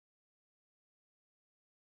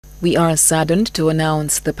We are saddened to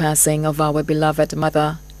announce the passing of our beloved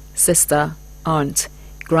mother, sister, aunt,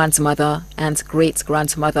 grandmother, and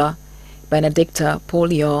great-grandmother, Benedicta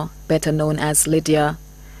Poleon, better known as Lydia.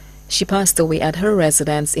 She passed away at her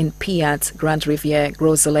residence in Piat, Grand Riviere,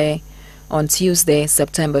 Groseilliers, on Tuesday,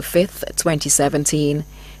 September 5, 2017,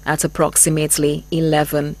 at approximately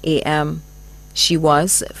 11 a.m. She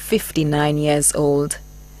was 59 years old.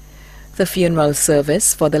 The funeral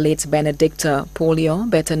service for the late Benedicta Poleon,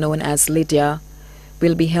 better known as Lydia,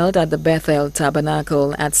 will be held at the Bethel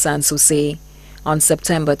Tabernacle at Sans-Souci on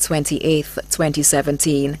September 28,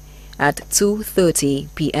 2017, at 2:30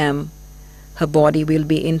 p.m. Her body will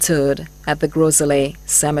be interred at the Groseilliers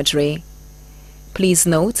Cemetery. Please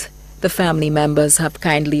note, the family members have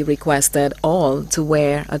kindly requested all to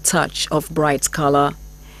wear a touch of bright color.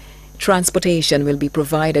 Transportation will be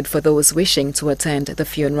provided for those wishing to attend the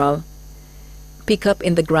funeral. Pick up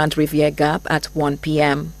in the Grand Riviere Gap at 1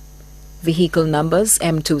 p.m. Vehicle numbers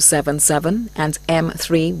M277 and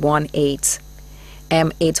M318.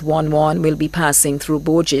 M811 will be passing through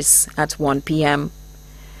Bourges at 1 p.m.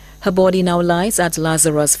 Her body now lies at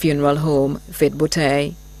Lazarus Funeral Home,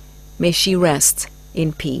 Vide-Bouteille. May she rest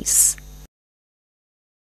in peace.